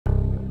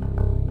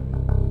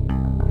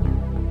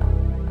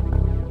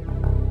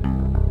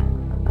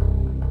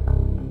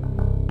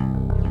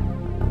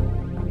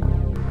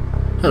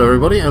Hello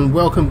everybody and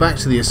welcome back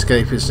to the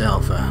Escapists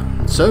Alpha.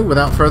 So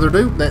without further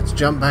ado, let's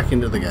jump back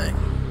into the game.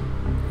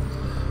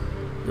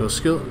 Your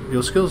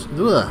skills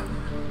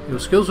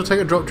will take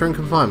a drop during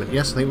confinement.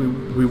 Yes, I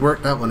think we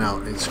worked that one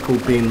out. It's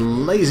called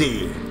being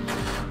lazy.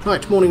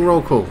 Right, morning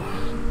roll call.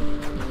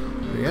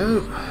 There we go.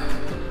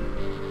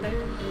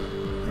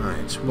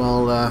 Right,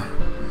 while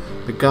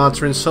the guards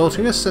are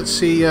insulting us, let's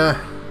see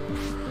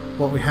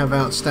what we have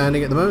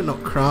outstanding at the moment.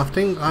 Not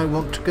crafting. I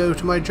want to go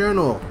to my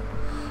journal.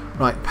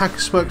 Right, pack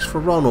of smokes for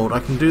Ronald. I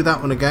can do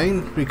that one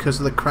again because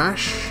of the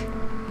crash.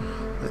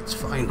 Let's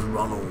find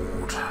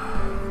Ronald.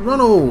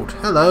 Ronald,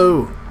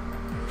 hello.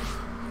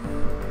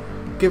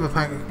 Give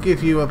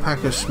you a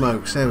pack of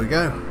smokes. There we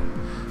go.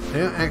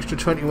 Yeah, extra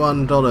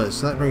 $21.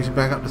 So that brings it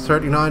back up to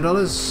 $39.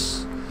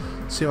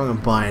 See if I can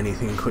buy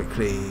anything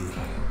quickly.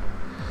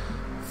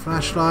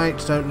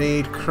 Flashlight, don't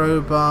need.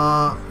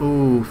 Crowbar.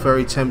 Ooh,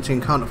 very tempting.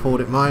 Can't afford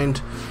it.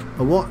 Mind.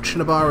 A watch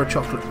and a bar of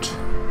chocolate.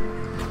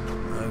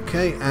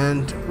 Okay,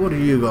 and what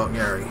have you got,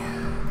 Gary?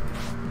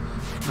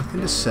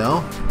 Nothing to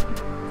sell.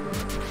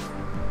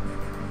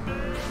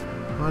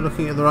 Am I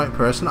looking at the right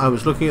person? I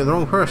was looking at the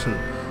wrong person.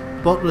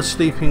 Bottle of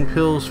sleeping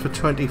pills for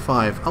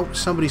 25. Oh,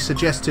 somebody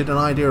suggested an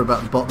idea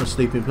about the bottle of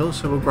sleeping pills,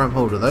 so we'll grab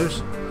hold of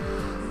those.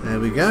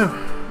 There we go.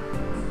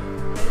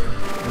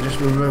 And just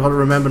got to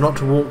remember not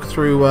to walk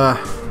through.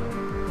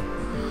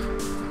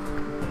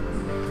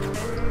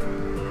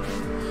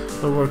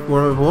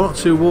 Remember not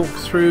to walk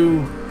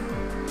through.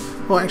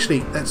 Well, actually,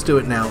 let's do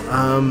it now.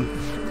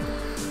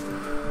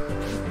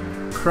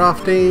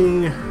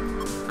 Crafting,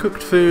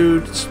 cooked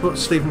food,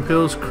 sleeping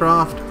pills,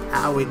 craft.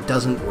 Ow, it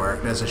doesn't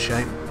work. There's a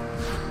shame.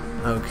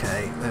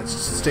 Okay, let's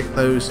stick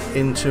those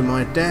into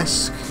my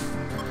desk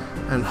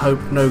and hope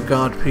no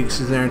guard peeks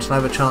in there until I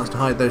have a chance to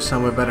hide those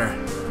somewhere better.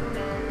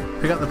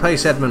 Pick up the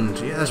pace, Edmond.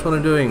 Yeah, that's what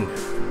I'm doing.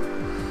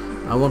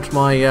 I want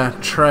my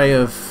tray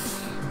of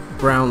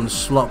brown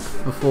slop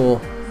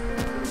before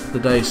the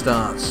day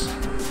starts.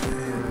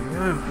 There we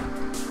go.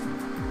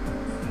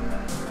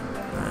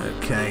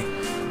 Okay,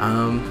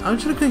 I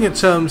was looking at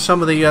some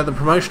of the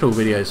promotional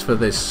videos for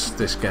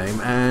this game,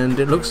 and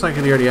it looks like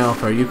in the early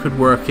alpha you could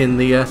work in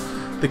the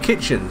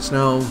kitchens.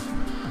 Now,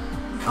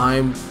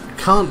 I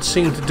can't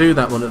seem to do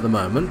that one at the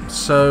moment,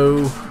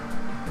 so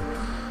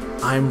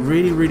I'm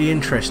really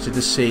interested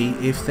to see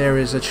if there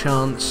is a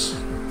chance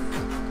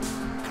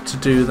to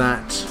do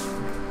that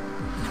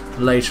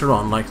later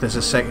on, like there's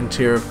a second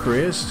tier of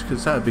careers,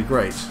 because that would be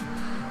great.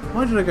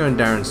 Why did I go in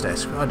Darren's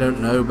desk? I don't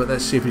know, but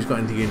let's see if he's got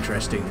anything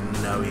interesting.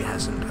 No, he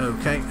hasn't.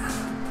 Okay.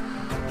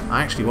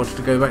 I actually wanted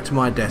to go back to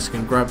my desk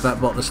and grab that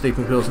bottle of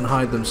sleeping pills and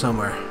hide them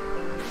somewhere.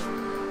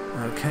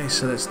 Okay,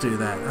 so let's do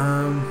that.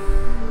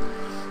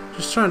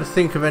 Just trying to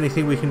think of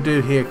anything we can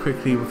do here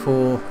quickly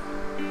before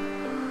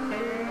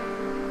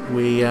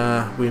we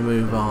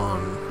move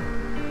on.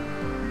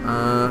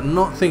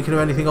 Not thinking of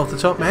anything off the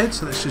top of my head,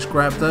 so let's just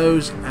grab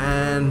those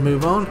and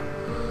move on.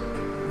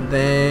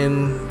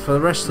 Then for the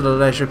rest of the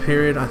leisure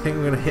period, I think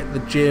we're going to hit the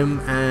gym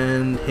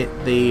and hit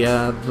the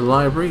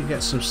library,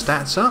 get some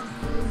stats up,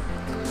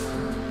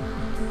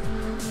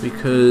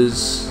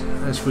 because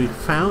as we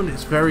found,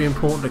 it's very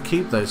important to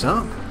keep those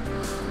up.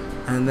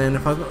 And then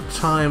if I've got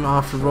time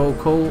after roll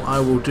call, I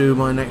will do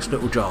my next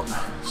little job.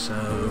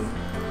 So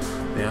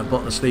yeah,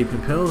 bottle of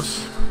sleeping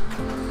pills.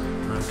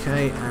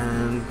 Okay,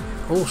 and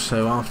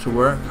also after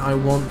work I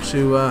want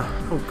to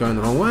oh, going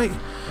the wrong way.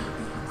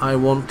 I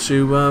want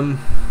to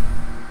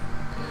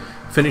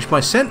finish my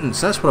sentence.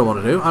 That's what I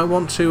want to do. I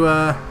want to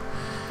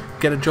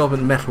get a job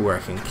in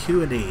metalworking.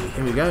 Q&E.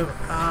 Here we go.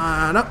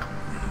 And up.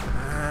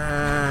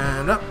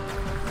 And up.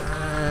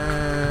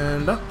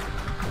 And up.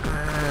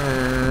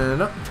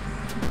 And up.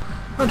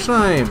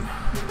 Lunchtime.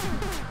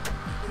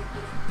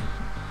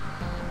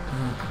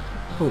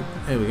 Oh,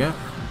 there we go.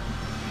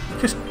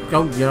 Just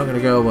go. You're not going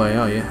to go away,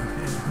 are you?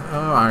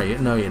 Oh, are you?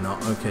 No, you're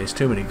not. Okay, it's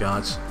too many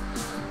guards.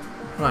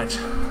 Right.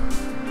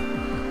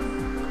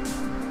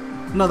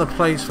 Another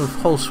place with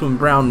wholesome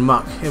brown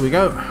muck. Here we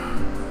go.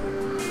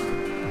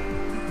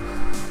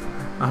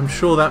 I'm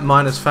sure that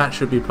minus fat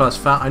should be plus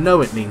fat. I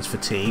know it means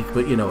fatigue,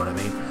 but you know what I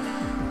mean.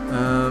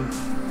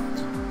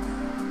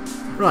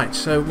 Right,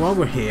 so while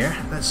we're here,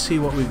 let's see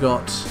what we've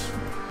got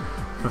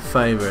for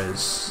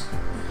favours.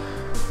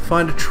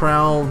 Find a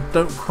trowel.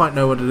 Don't quite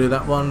know what to do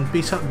that one.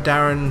 Beat up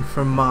Darren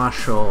from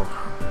Marshall.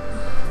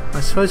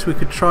 I suppose we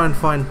could try and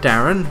find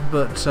Darren,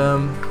 but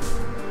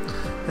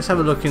let's have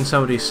a look in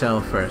somebody's cell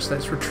first.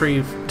 Let's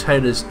retrieve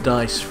Taylor's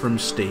dice from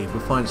Steve.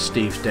 We'll find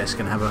Steve's desk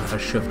and have a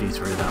shufty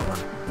through that one.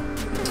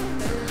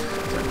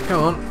 So,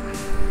 come on.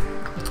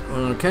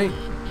 Okay.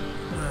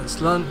 That's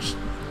lunch.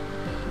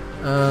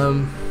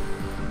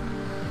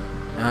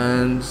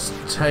 And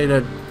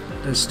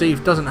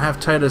Steve doesn't have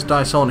Taylor's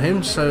dice on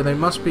him, so they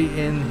must be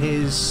in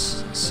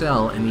his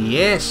cell. And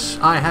yes,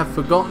 I have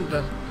forgotten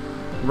to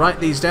write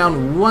these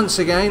down once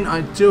again.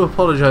 I do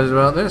apologise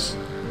about this.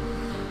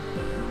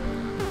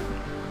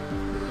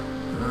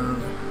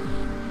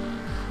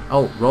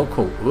 Oh, roll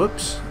call.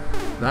 Whoops.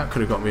 That could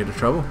have got me into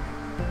trouble.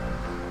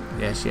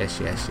 Yes.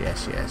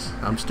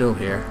 I'm still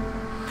here.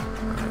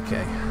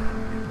 Okay.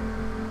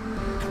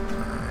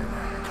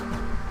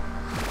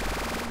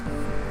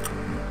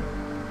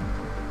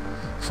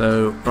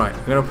 So, right,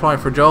 I'm going to apply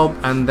for a job,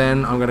 and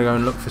then I'm going to go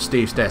and look for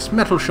Steve's desk.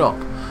 Metal shop.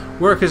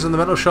 Workers in the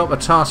metal shop are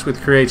tasked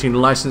with creating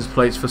license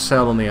plates for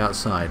sale on the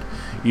outside.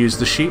 Use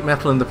the sheet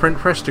metal in the print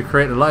press to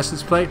create a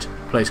license plate.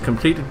 Place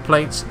completed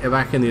plates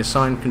back in the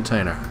assigned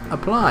container.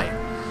 Apply.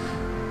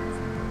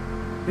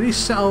 Did he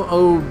sell?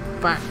 Oh,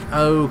 back.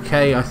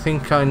 Okay, I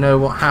think I know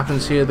what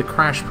happens here. The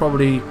crash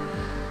probably...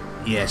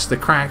 Yes, the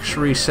crash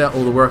reset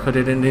all the work I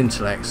did in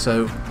intellect.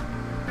 So,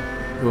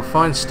 we'll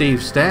find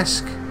Steve's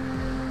desk.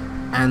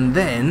 And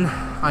then,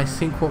 I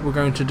think what we're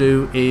going to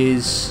do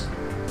is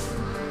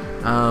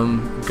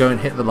go and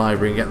hit the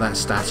library and get that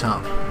stat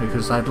up.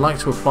 Because I'd like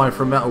to apply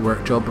for a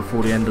metalwork job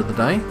before the end of the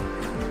day.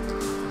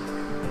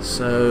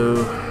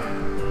 So,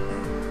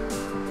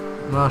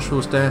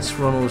 Marshall's desk,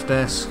 Ronald's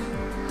desk.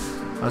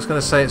 I was going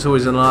to say it's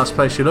always in the last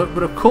place you look,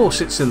 but of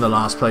course it's in the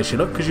last place you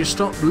look, because you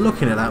stop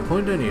looking at that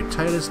point, don't you?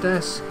 Taylor's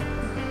desk,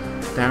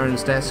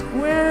 Darren's desk.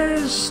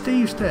 Where's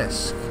Steve's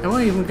desk? Am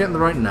I even getting the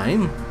right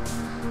name?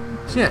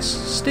 Yes,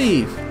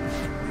 Steve.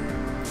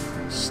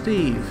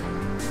 Steve.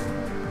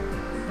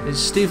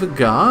 Is Steve a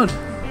guard?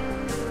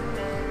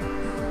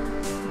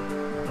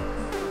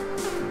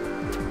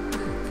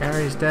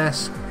 Gary's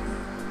desk.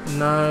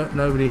 No,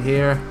 nobody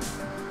here.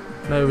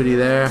 Nobody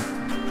there.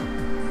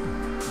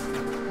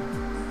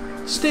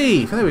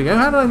 Steve! There we go.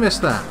 How did I miss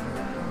that?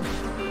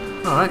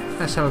 Alright,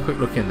 let's have a quick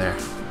look in there.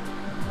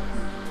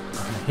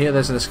 Here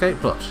there's an escape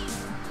plot.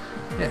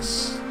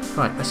 Yes.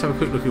 Right, let's have a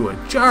quick look at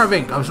what. Jar of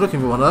ink! I was looking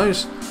for one of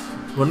those.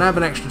 We'll nab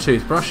an extra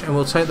toothbrush and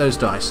we'll take those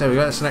dice. There we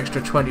go, that's an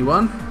extra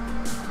 21.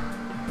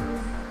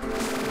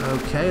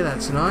 Okay,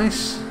 that's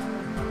nice.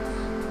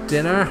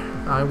 Dinner.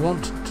 I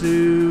want to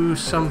do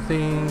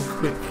something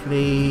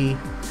quickly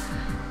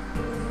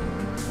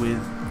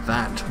with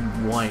that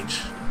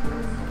white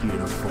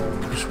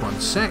uniform. Just one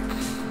sec.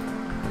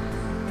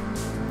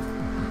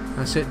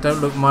 That's it,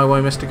 don't look my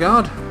way, Mr.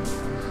 Guard.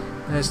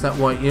 There's that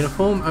white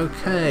uniform.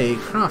 Okay,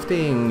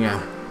 crafting.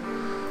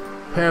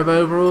 Pair of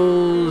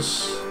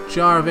overalls.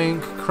 Jar of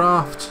ink,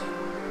 craft.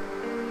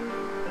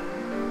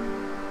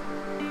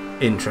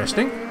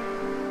 Interesting.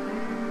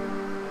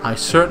 I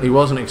certainly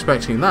wasn't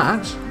expecting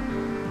that.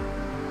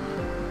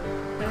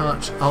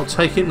 But I'll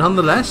take it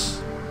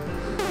nonetheless.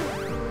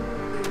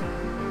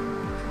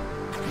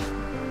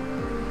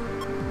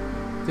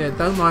 Yeah,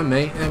 don't mind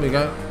me. There we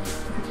go.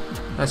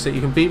 That's it,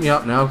 you can beat me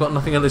up now. I've got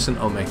nothing to listen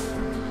on me.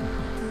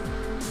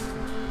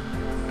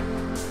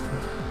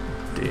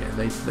 Dear,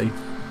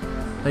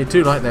 they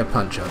do like their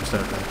punch-ups,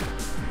 don't they?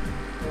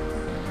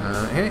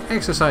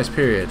 Exercise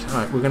period.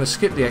 Alright, we're going to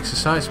skip the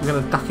exercise. We're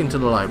going to duck into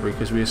the library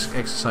because we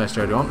exercised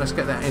earlier on. Let's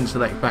get that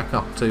intellect back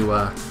up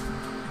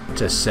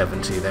to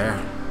 70 there.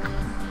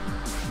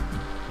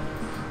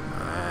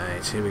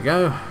 Alright, here we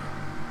go.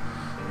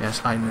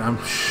 Yes,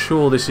 I'm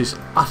sure this is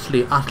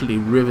utterly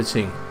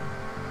riveting.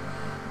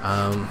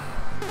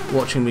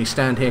 Watching me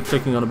stand here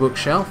clicking on a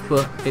bookshelf,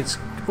 but it's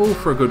all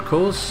for a good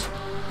cause.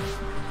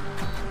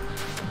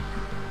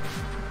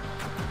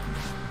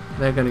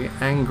 They're going to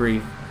get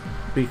angry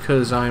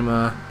because I'm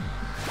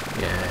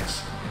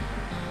yes.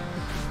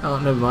 Oh,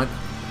 never mind.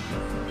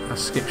 I'll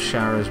skip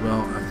shower as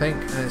well, I think.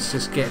 Let's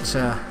just get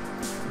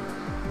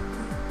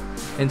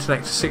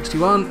intellect to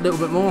 61, a little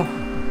bit more.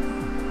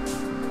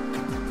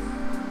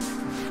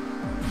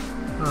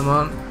 Come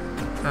on.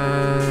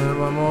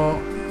 One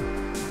more.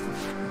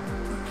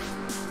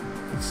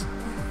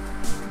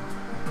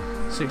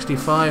 It's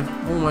 65,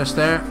 almost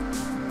there.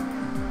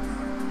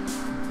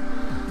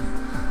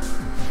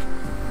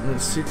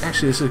 Let's see.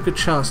 Actually, this is a good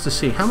chance to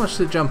see how much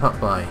does it jump up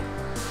by.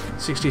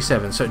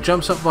 67. So it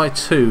jumps up by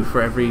 2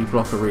 for every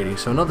block of reading.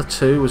 So another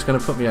 2 was going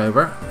to put me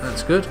over.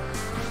 That's good.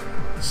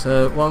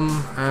 So one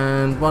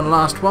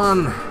last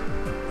one.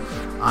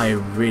 I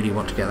really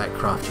want to get that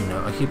crafting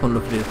note. I keep on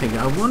looking at it thinking,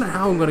 I wonder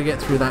how I'm going to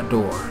get through that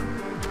door.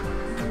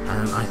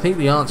 And I think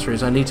the answer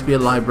is I need to be a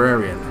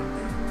librarian.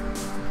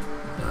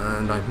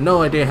 And I've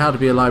no idea how to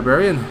be a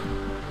librarian.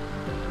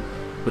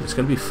 But it's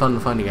going to be fun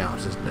finding out,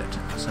 isn't it?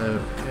 So,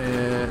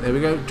 there we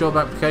go. Job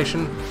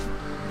application.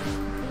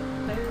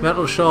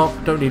 Metal shop.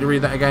 Don't need to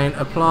read that again.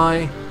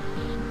 Apply.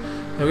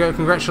 There we go.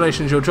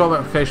 Congratulations, your job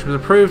application was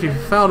approved. If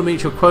you fail to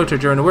meet your quota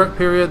during the work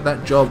period,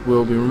 that job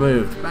will be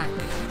removed. Back.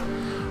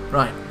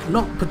 Right.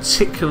 Not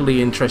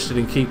particularly interested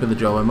in keeping the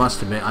job, I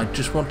must admit. I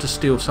just want to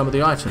steal some of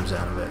the items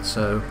out of it.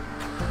 So,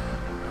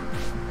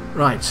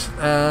 right.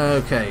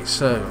 Okay.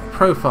 So,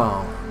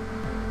 profile.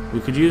 We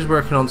could use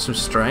working on some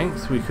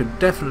strength. We could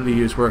definitely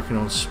use working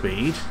on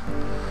speed.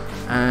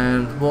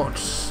 And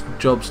what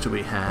jobs do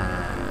we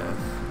have?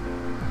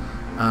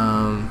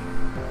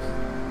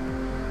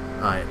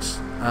 Right.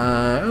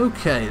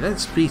 Okay,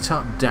 let's beat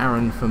up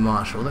Darren for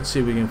Marshall. Let's see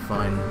if we can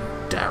find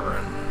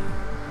Darren.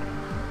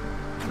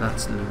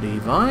 That's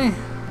Levi.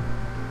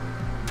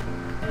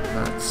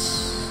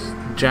 That's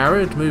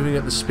Jared, moving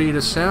at the speed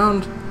of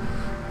sound.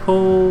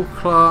 Paul,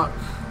 Clark,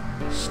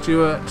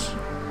 Stuart,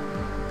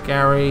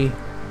 Gary,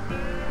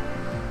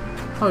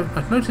 Oh,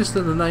 I've noticed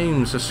that the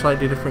names are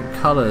slightly different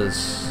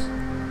colours.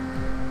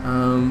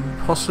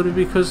 Possibly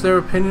because their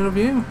opinion of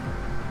you?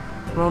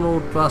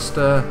 Ronald,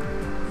 Buster,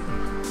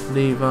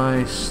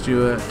 Levi,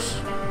 Stuart,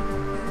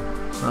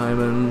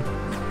 Simon,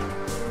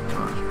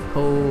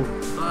 Paul,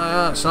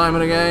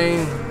 Simon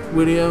again,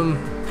 William,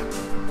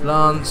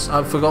 Lance,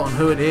 I've forgotten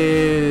who it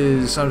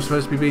is. I'm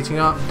supposed to be beating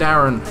up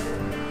Darren.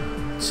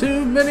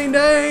 Too many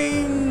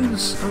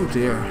names! Oh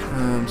dear,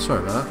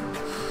 sorry about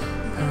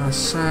that.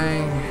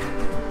 Sang,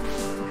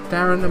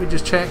 Darren, let me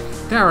just check.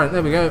 Darren,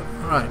 there we go.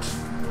 Right.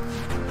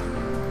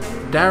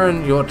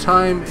 Darren, your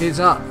time is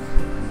up.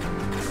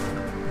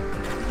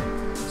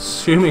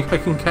 Assuming I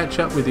can catch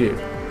up with you.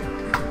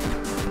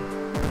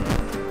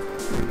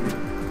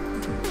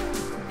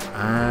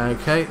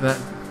 Okay, that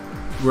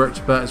worked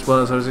about as well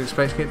as I was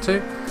expecting it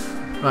to.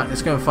 Right,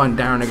 let's go and find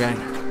Darren again.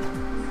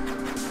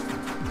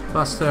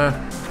 Buster,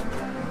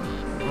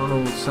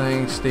 Ronald,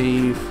 saying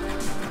Steve.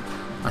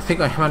 I think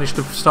I managed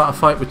to start a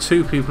fight with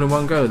 2 people in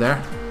one go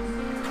there,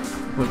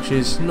 which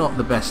is not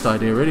the best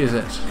idea, really, is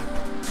it?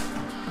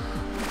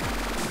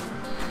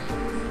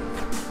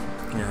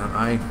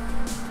 Yeah,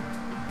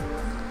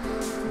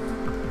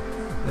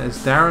 there's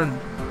Darren.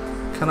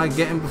 Can I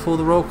get him before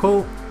the roll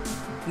call?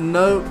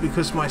 No,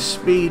 because my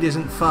speed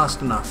isn't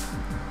fast enough.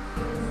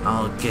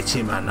 I'll get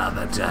him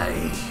another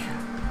day.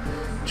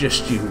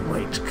 Just you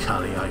wait,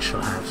 Cully, I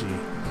shall have you.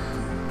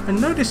 And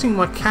noticing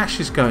my cash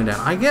is going down,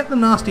 I get the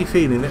nasty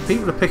feeling that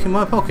people are picking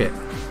my pocket.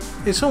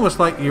 It's almost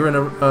like you're in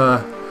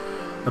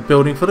a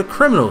building full of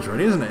criminals,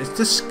 really, isn't it? It's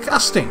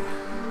disgusting.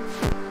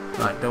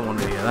 Right, don't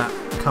want any of that.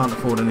 Can't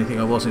afford anything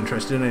I was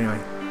interested in anyway.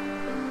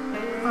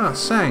 Ah,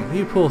 Sang,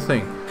 you poor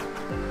thing.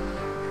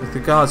 If the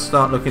guards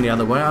start looking the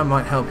other way, I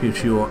might help you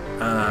to your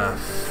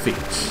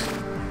feet.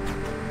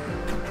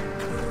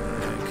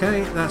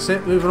 Okay, that's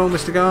it. Moving on,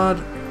 Mr. Guard.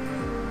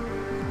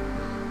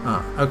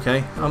 Ah,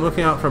 okay. I'm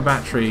looking out for a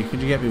battery. Could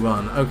you get me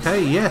one?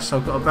 Okay, yes,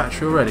 I've got a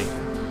battery already.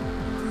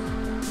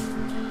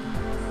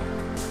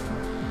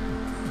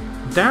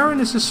 Darren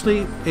is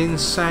asleep in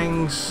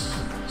Sang's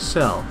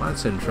cell.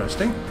 That's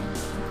interesting.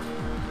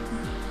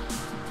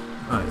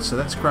 Alright, so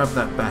let's grab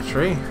that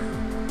battery.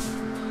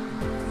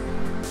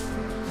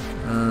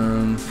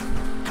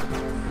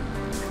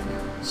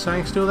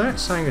 Sang still there?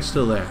 Sang is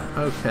still there.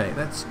 Okay,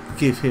 let's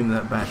give him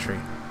that battery.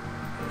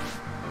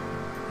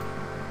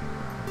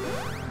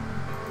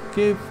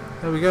 Give.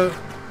 There we go.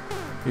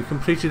 You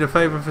completed a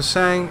favour for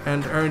Sang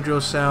and earned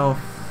yourself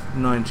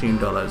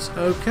 $19.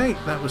 Okay,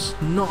 that was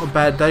not a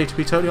bad day, to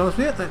be totally honest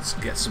with you. Let's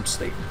get some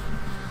sleep.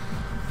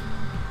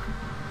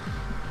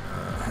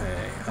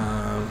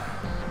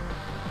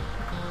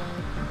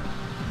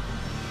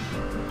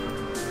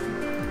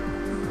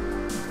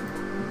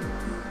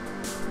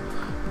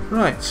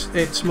 Right,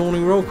 it's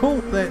morning roll call.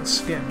 Let's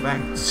get back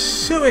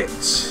to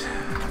it.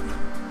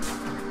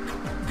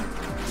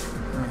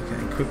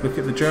 Okay, quick look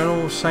at the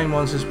journal. Same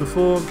ones as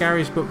before.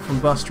 Gary's book from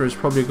Buster is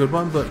probably a good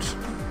one, but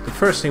the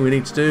first thing we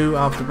need to do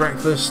after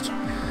breakfast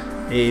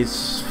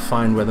is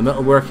find where the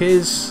metalwork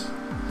is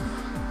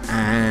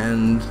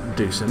and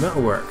do some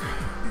metalwork.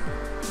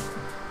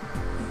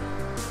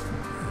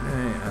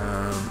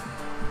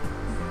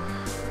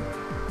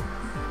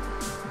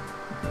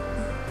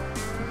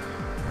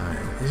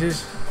 Okay, this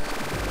is.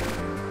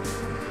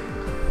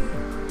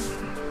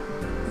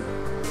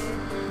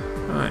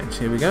 Right,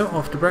 here we go,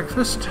 off to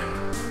breakfast.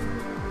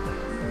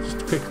 Just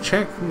a quick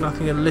check,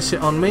 nothing illicit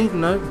on me,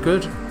 no,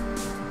 good.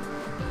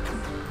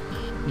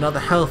 Another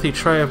healthy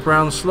tray of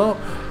brown slop.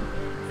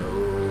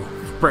 Oh,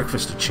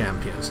 breakfast of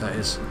champions, that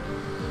is.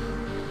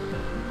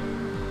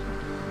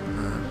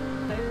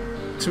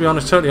 To be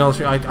honest, totally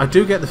honest with you, I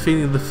do get the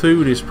feeling the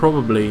food is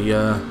probably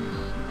the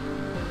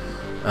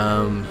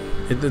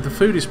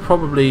food is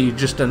probably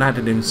just an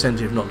added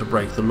incentive not to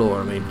break the law.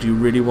 I mean, do you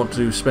really want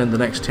to spend the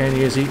next 10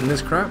 years eating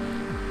this crap?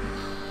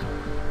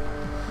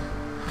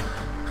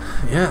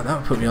 Yeah, that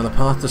would put me on the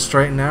path to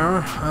straight and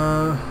narrow.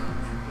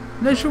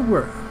 Leisure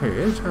work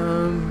period.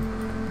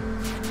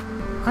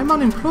 I'm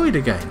unemployed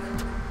again.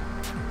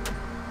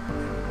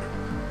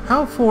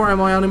 How far am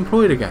I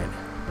unemployed again?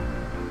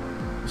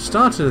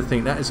 Started to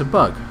think that is a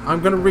bug. I'm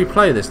going to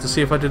replay this to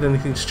see if I did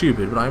anything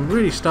stupid, but I'm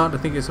really starting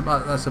to think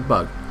that's a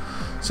bug.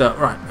 So,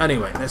 right,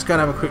 anyway, let's go and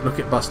have a quick look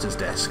at Buster's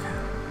desk.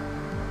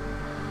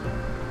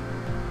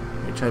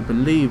 Which I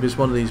believe is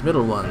one of these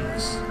middle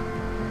ones.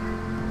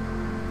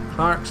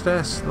 Clark's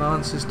desk,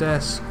 Lance's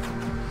desk,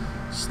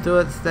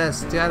 Stuart's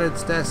desk,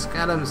 Jared's desk,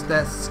 Adam's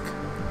desk.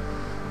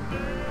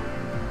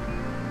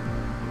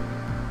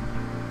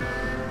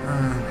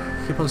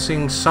 Keep on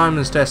seeing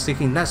Simon's desk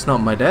thinking, that's not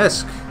my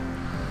desk.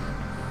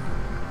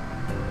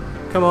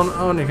 Come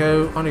on you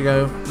go, on you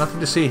go. Nothing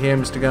to see here,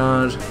 Mr.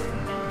 Guard.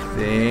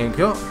 Thank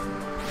you.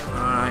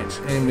 Alright,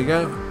 in we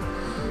go.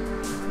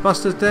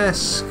 Buster's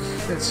desk.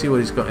 Let's see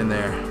what he's got in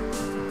there.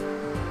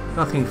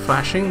 Nothing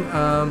flashing.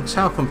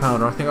 Talcum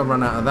powder, I think I've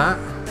run out of that.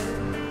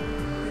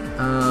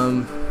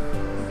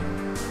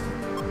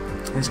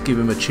 Let's give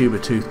him a tube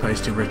of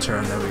toothpaste in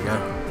return. There we go.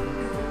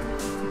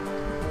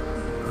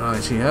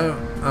 Righty-ho.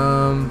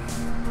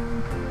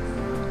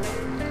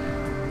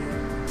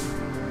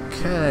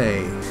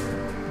 Okay.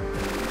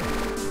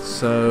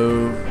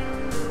 So,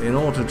 in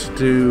order to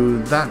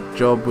do that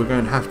job, we're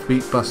going to have to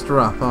beat Buster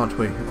up, aren't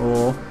we?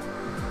 Or,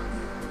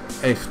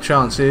 if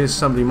chance is,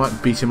 somebody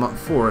might beat him up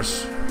for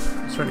us.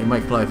 Certainly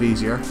make life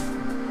easier.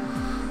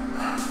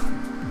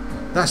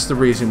 That's the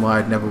reason why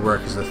I'd never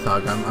work as a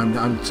thug.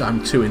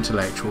 I'm too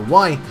intellectual.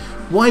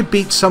 Why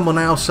beat someone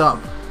else up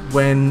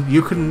when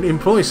you can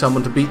employ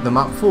someone to beat them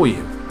up for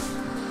you?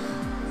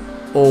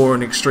 Or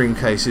in extreme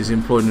cases,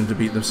 employ them to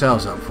beat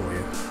themselves up for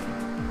you.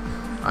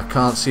 I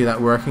can't see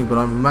that working, but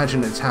I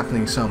imagine it's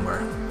happening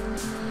somewhere.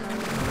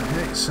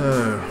 Okay,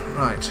 so,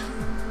 right.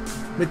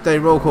 Midday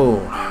roll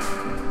call.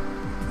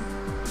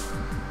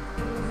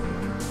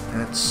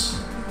 Let's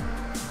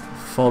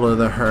follow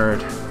the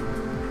herd.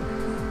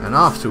 And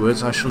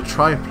afterwards, I shall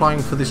try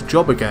applying for this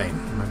job again.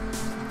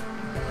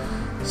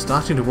 I'm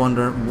starting to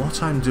wonder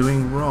what I'm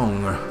doing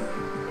wrong.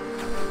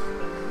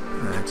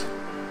 Right.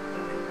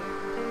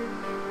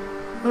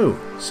 Oh,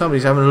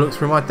 somebody's having a look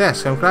through my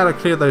desk. I'm glad I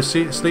cleared those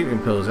sleeping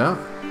pills out.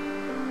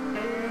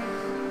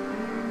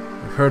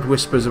 I've heard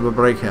whispers of a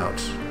breakout.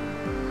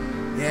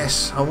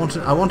 Yes, I want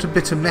a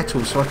bit of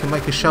metal so I can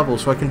make a shovel,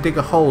 so I can dig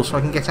a hole, so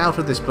I can get out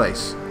of this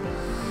place.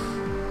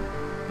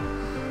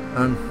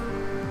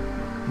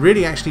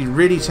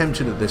 Really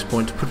tempted at this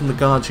point to put on the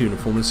guard's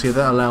uniform and see if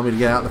that'll allow me to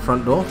get out the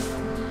front door.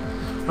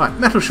 Right,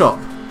 metal shop.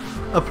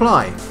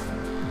 Apply.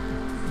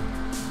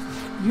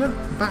 You're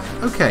back.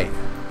 Okay.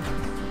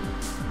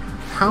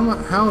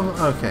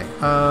 Okay.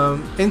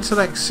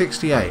 Intellect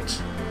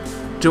 68.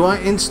 Do I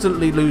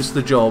instantly lose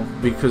the job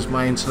because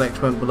my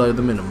intellect went below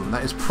the minimum?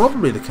 That is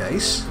probably the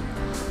case.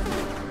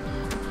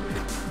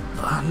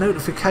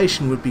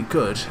 Notification would be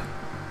good.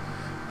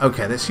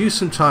 Okay, let's use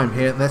some time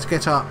here. Let's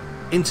get our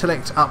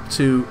intellect up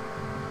to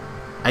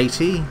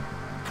 80,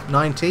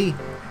 90,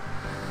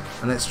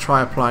 and let's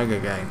try applying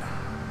again.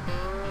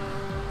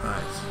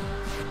 Right.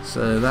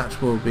 So that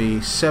will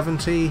be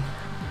 70.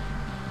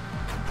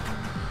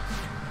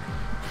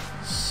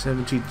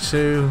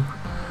 72.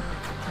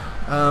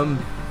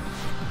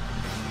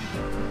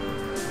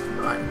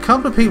 Right, a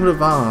couple of people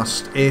have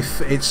asked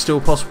if it's still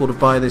possible to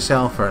buy this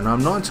alpha, and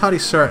I'm not entirely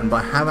certain,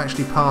 but I have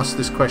actually passed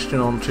this question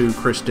on to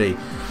Chris D.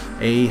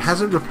 He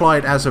hasn't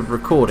replied as of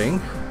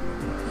recording,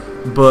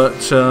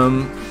 but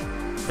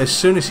as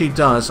soon as he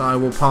does, I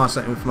will pass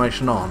that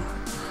information on.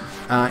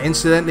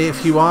 Incidentally,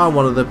 if you are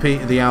one of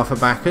the alpha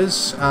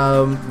backers,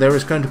 there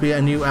is going to be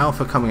a new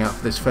alpha coming out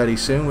for this fairly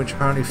soon, which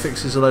apparently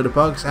fixes a load of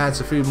bugs,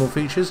 adds a few more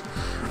features,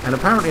 and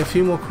apparently a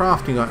few more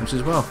crafting items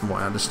as well, from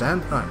what I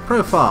understand. Right,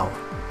 profile.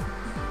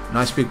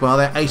 Nice big bar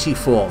there,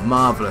 84,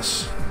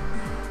 marvellous.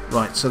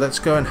 Right, so let's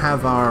go and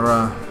have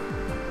our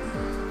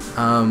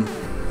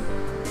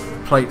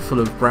plate full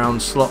of brown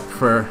slop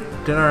for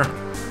dinner,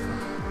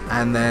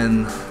 and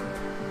then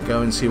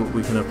go and see what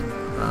we can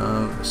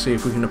see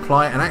if we can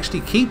apply and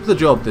actually keep the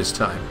job this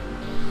time.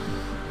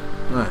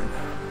 Right.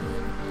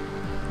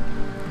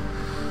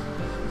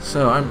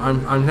 So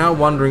I'm now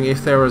wondering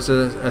if there is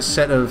a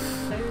set of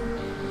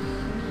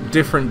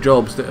different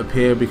jobs that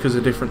appear because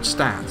of different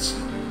stats.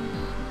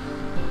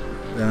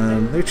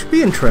 Which would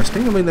be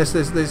interesting. I mean, there's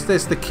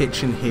the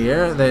kitchen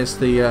here. There's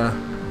the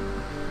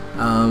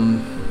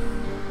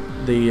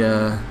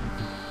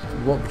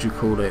what would you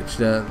call it?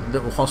 The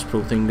little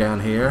hospital thing down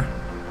here.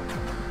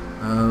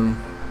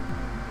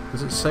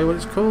 Does it say what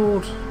it's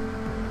called?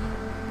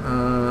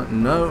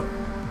 No.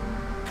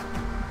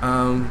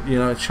 You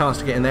know, a chance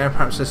to get in there.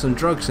 Perhaps there's some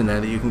drugs in there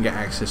that you can get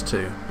access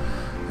to.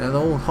 The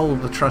whole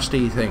the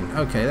trustee thing.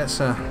 Okay, let's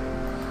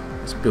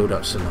build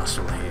up some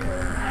muscle here.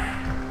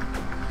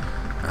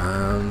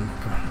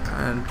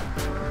 And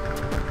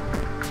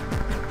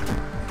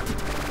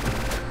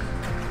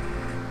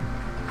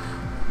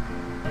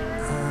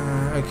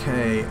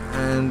okay,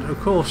 and of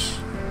course,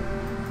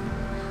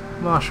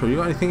 Marshall, you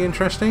got anything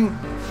interesting?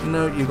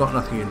 No, you got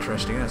nothing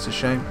interesting. That's a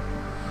shame.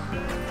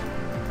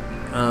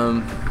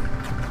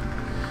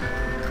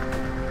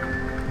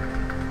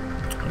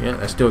 Yeah,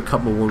 let's do a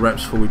couple more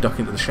reps before we duck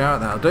into the shower.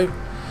 That'll do.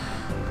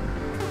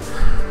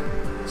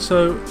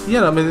 So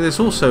yeah, I mean, there's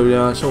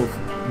also sort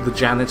of the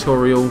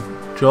janitorial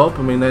job.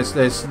 I mean,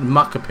 there's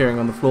muck appearing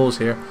on the floors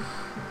here.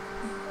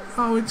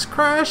 Oh, it's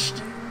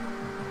crashed.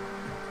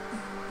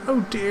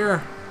 Oh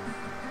dear.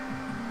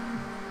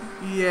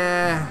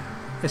 Yeah.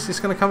 Is this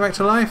going to come back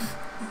to life?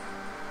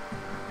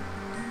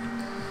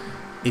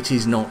 It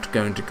is not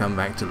going to come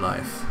back to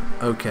life.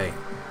 Okay.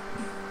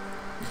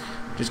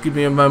 Just give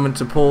me a moment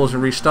to pause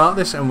and restart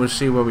this, and we'll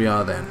see where we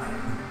are then.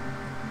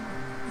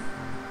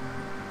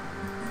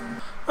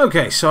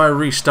 Okay, so I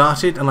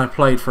restarted and I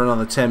played for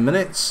another 10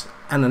 minutes,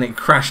 and then it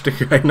crashed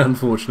again,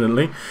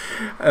 unfortunately.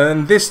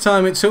 And this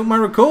time it took my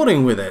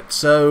recording with it,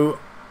 so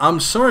I'm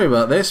sorry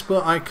about this,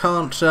 but I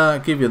can't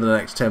give you the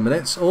next 10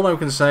 minutes. All I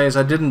can say is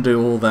I didn't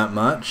do all that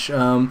much.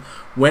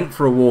 Went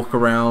for a walk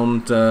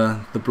around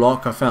the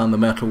block. I found the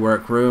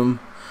metalwork room,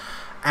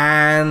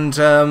 and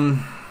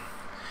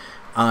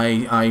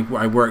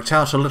I worked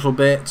out a little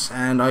bit,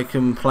 and I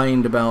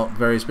complained about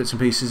various bits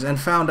and pieces, and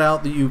found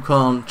out that you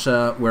can't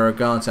wear a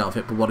guard's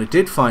outfit. But what I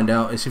did find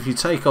out is if you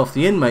take off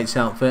the inmate's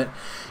outfit,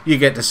 you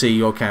get to see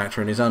your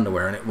character in his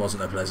underwear, and it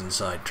wasn't a pleasant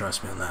sight,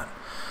 trust me on that.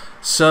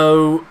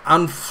 So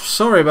I'm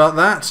sorry about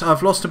that.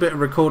 I've lost a bit of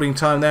recording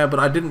time there, but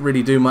I didn't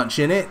really do much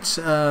in it.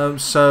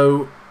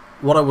 So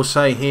what I will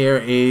say here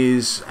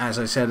is, as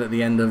I said at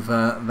the end of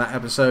that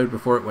episode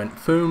before it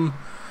went boom,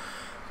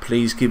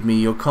 please give me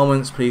your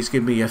comments, please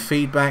give me your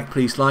feedback,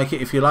 please like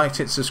it if you liked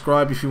it,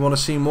 subscribe if you want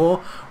to see more.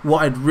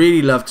 What I'd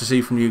really love to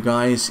see from you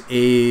guys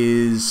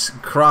is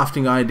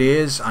crafting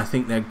ideas. I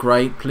think they're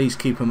great, please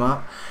keep them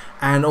up.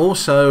 And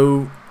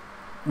also,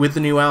 with the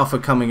new alpha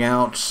coming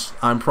out,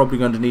 I'm probably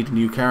going to need a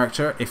new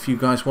character. If you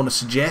guys want to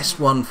suggest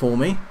one for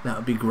me, that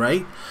would be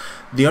great.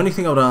 The only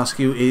thing I would ask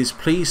you is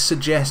please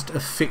suggest a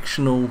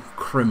fictional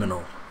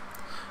criminal.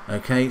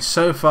 Okay,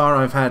 so far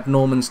I've had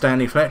Norman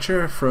Stanley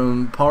Fletcher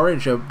from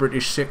Porridge, a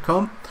British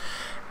sitcom,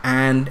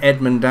 and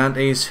Edmond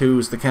Dantes,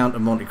 who's the Count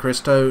of Monte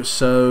Cristo.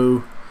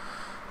 So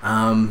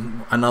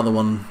another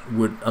one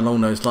would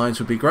along those lines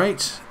would be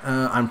great.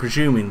 I'm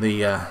presuming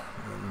the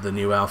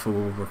new alpha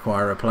will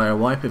require a player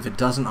wipe. If it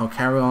doesn't, I'll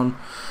carry on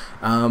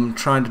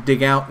trying to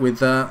dig out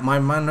with my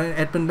man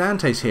Edmond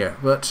Dantes here.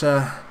 But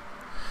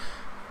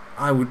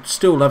I would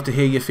still love to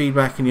hear your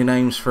feedback and your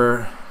names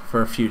for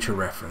future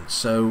reference.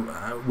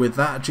 So with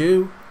that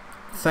ado,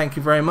 thank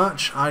you very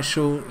much. I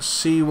shall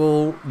see you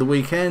all the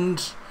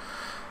weekend,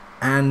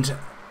 and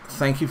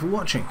thank you for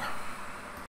watching.